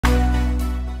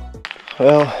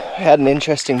Well, we had an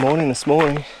interesting morning this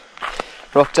morning.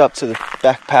 Rocked up to the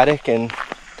back paddock and,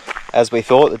 as we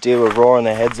thought, the deer were roaring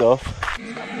their heads off.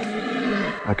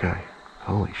 Okay,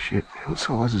 holy shit, what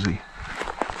size is he?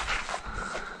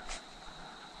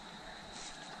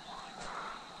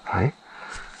 Hey?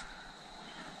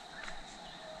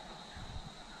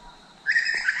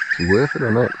 Is he worth it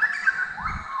or not?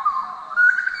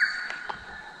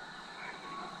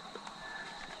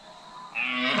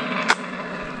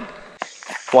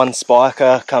 One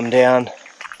spiker come down,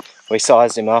 we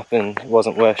sized him up and it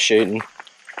wasn't worth shooting.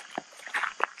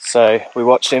 So we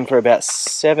watched him for about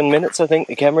 7 minutes, I think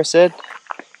the camera said.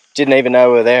 Didn't even know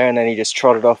we were there, and then he just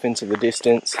trotted off into the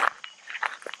distance.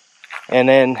 And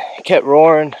then he kept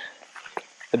roaring.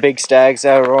 The big stags,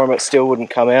 they were roaring but still wouldn't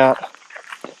come out.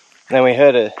 And then we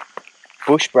heard a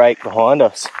bush break behind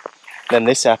us. Then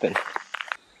this happened.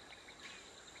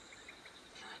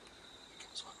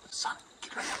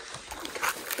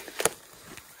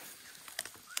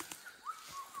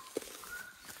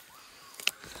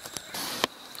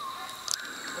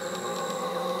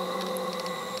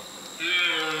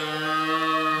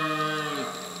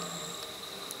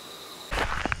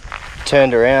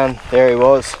 Turned around, there he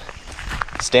was,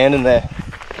 standing there.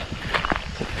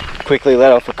 Quickly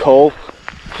let off a call,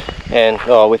 and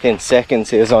within seconds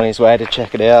he was on his way to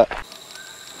check it out.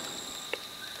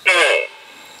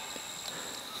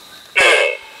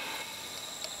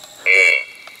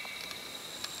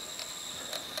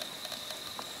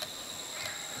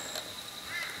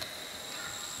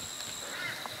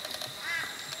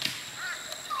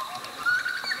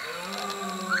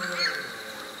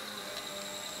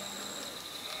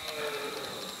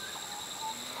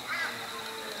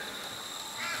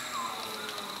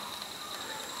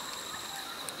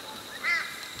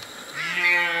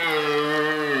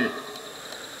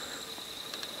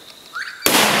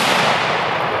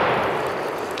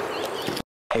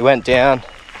 He went down,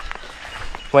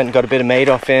 went and got a bit of meat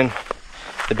off him.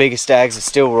 The bigger stags are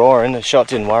still roaring, the shot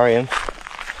didn't worry him.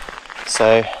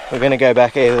 So we're going to go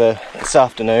back either this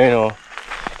afternoon or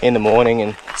in the morning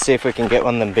and see if we can get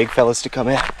one of them big fellas to come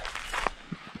out.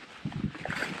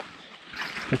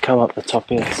 We come up the top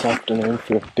here this afternoon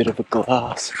for a bit of a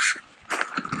glass.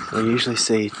 We usually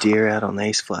see deer out on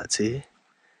these flats here.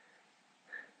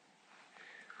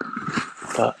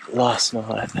 But last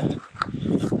night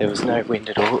there was no wind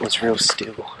at all, it was real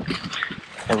still.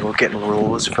 And we were getting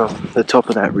roars from the top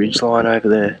of that ridge line over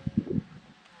there.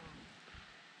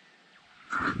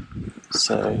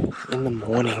 So in the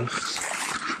morning,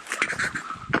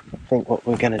 I think what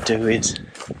we're going to do is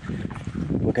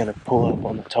we're going to pull up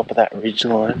on the top of that ridge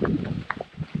line,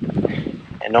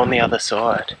 and on the other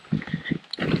side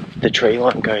the tree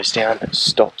line goes down, it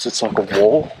stops, it's like a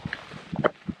wall,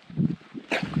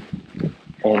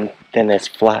 and then there's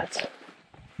flats.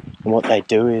 And what they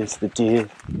do is the deer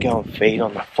go and feed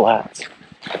on the flats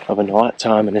of a night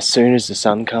time, and as soon as the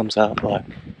sun comes up, like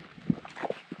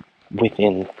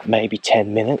within maybe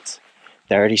 10 minutes,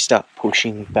 they already start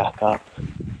pushing back up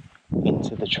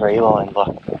into the tree line.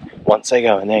 Like once they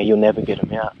go in there, you'll never get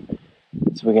them out.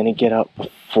 So we're going to get up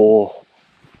before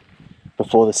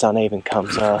the sun even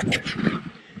comes up,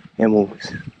 and we'll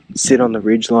sit on the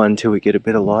ridge line until we get a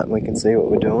bit of light and we can see what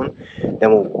we're doing.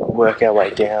 Then we'll work our way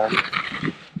down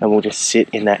and we'll just sit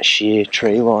in that sheer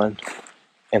tree line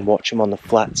and watch them on the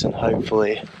flats, and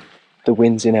hopefully the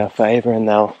wind's in our favour and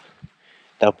they'll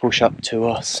push up to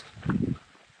us.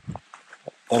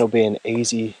 That'll be an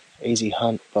easy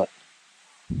hunt, but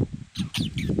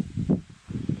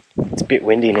it's a bit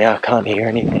windy now, I can't hear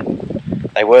anything.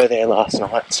 They were there last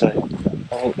night, so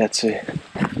I think that's a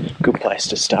good place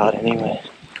to start anyway.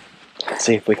 Let's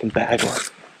see if we can bag one.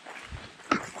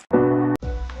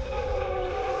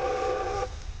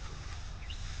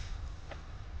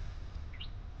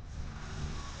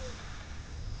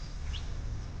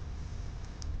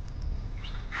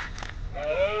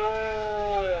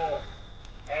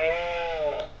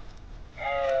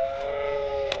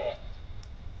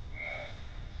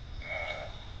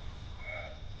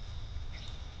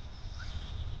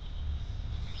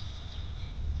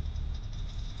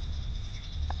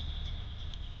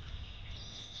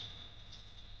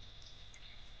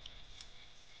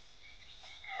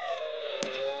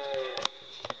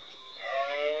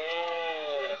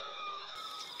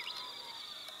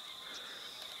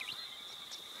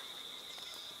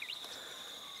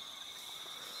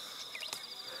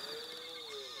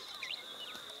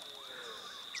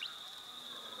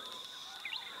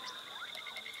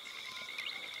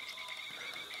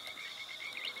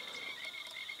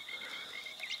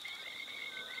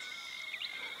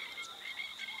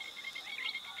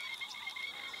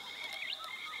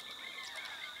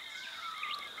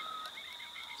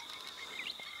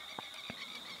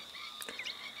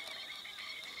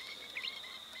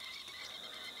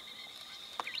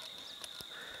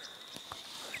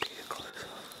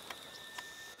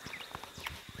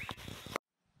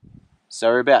 So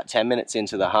we're about 10 minutes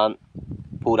into the hunt,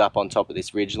 pulled up on top of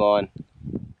this ridge line,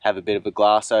 have a bit of a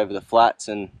glass over the flats,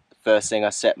 and the first thing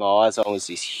I set my eyes on was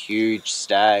this huge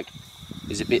stag.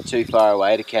 He's a bit too far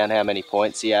away to count how many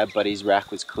points he had, but his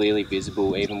rack was clearly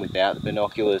visible even without the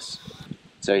binoculars.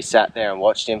 So he sat there and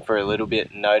watched him for a little bit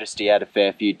and noticed he had a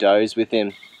fair few does with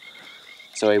him.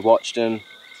 So he watched him.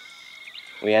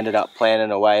 We ended up planning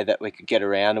a way that we could get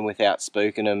around him without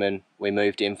spooking him, and we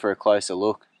moved in for a closer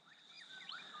look.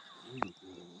 Yeah,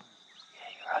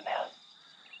 you're right now.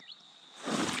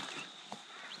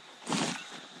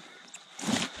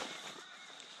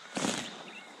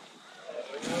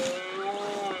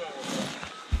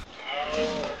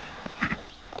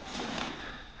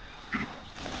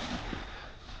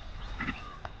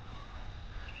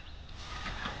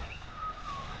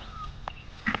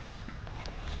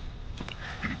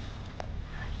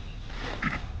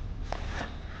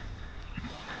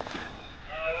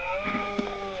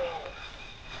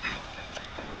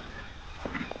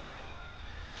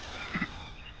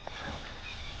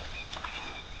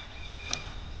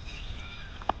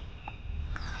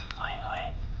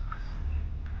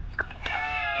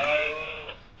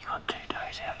 You got 2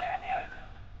 does out there in the open.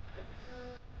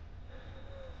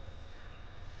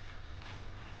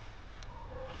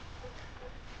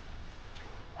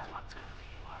 That one's gonna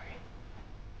be worried.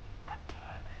 That doe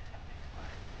there's gonna be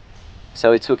worried.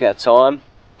 So we took our time,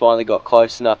 finally got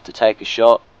close enough to take a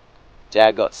shot.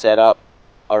 Dad got set up,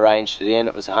 I ranged it in,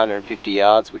 it was 150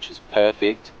 yards, which was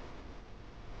perfect.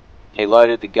 He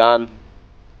loaded the gun,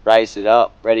 raised it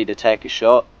up, ready to take a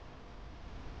shot,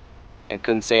 and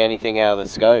couldn't see anything out of the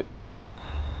scope.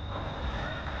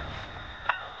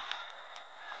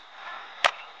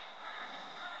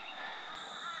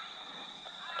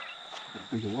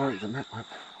 Bigger worry than that, mate.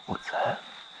 What's that?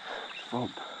 Frog.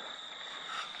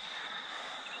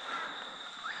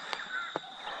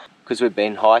 Because we'd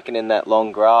been hiking in that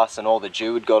long grass and all the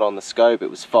dew had got on the scope, it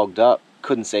was fogged up,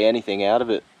 couldn't see anything out of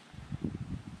it.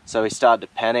 So we started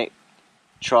to panic,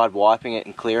 tried wiping it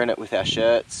and clearing it with our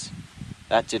shirts.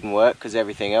 That didn't work because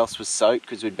everything else was soaked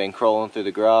because we'd been crawling through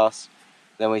the grass.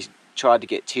 Then we tried to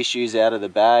get tissues out of the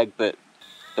bag, but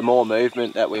the more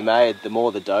movement that we made, the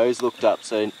more the does looked up.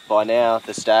 So by now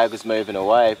the stag was moving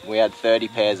away. We had 30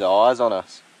 pairs of eyes on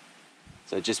us.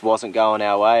 So it just wasn't going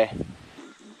our way.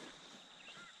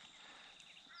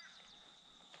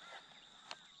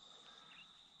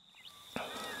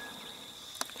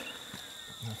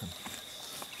 Nothing.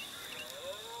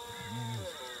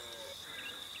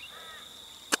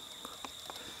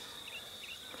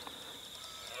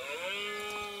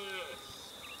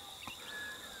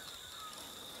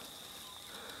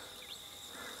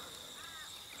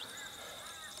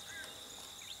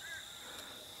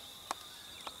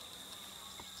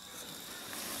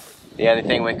 The only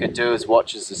thing we could do is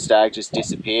watch as the stag just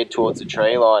disappeared towards the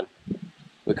tree line.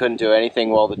 We couldn't do anything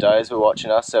while the does were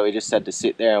watching us, so we just had to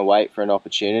sit there and wait for an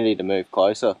opportunity to move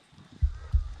closer.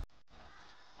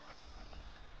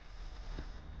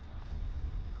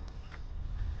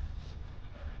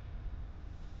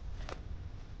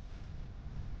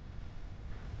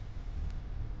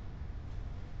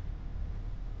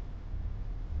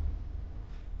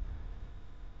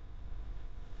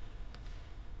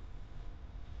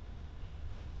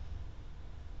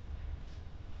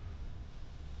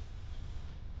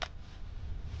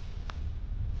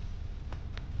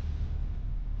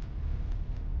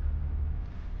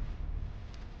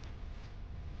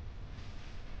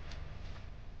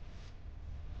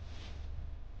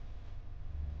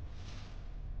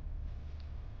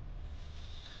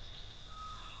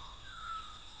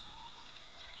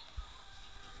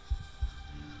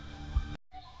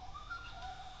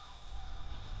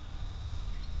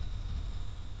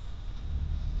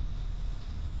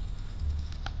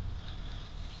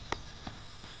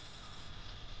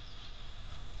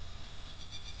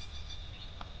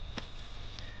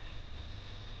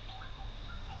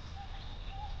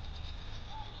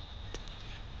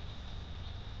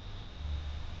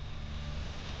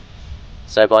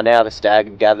 So by now the stag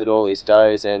had gathered all his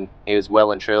does and he was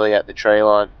well and truly at the tree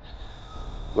line.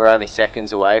 We're only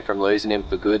seconds away from losing him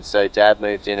for good, so Dad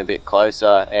moved in a bit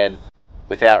closer and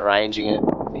without ranging it,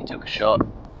 he took a shot.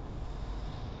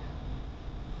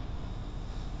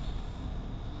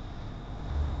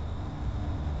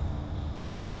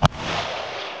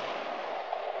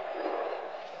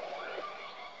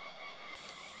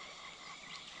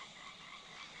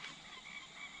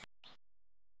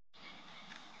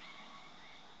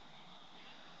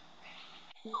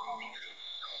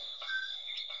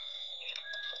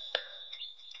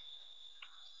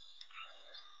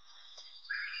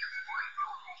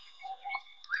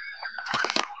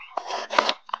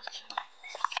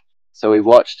 So we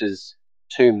watched as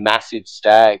two massive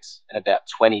stags and about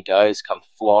 20 does come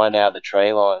flying out of the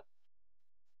tree line.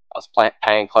 I was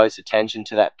paying close attention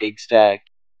to that big stag,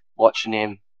 watching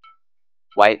him,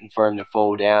 waiting for him to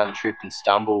fall down, trip and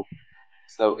stumble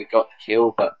so that we got the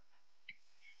kill, but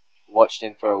watched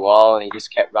him for a while and he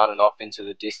just kept running off into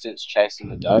the distance chasing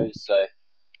the does. So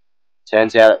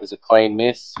turns out it was a clean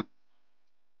miss.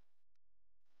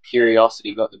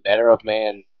 Curiosity got the better of me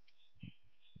and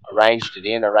arranged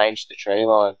the tree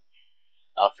line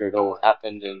after it all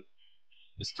happened, and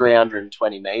it was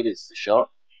 320 metres the shot,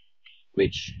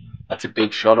 which that's a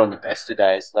big shot on the best of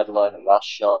days, let alone a rush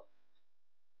shot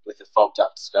with a fogged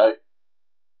up scope.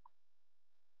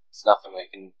 There's nothing we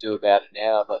can do about it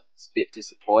now, but it's a bit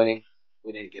disappointing.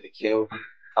 We didn't get a kill,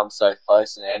 come so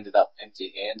close, and ended up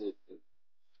empty-handed. I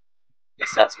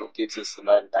guess that's what gives us the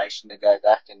motivation to go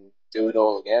back and do it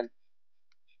all again.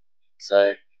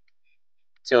 So,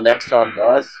 till next time,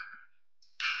 guys.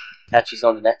 Catch us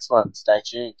on the next one. Stay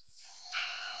tuned.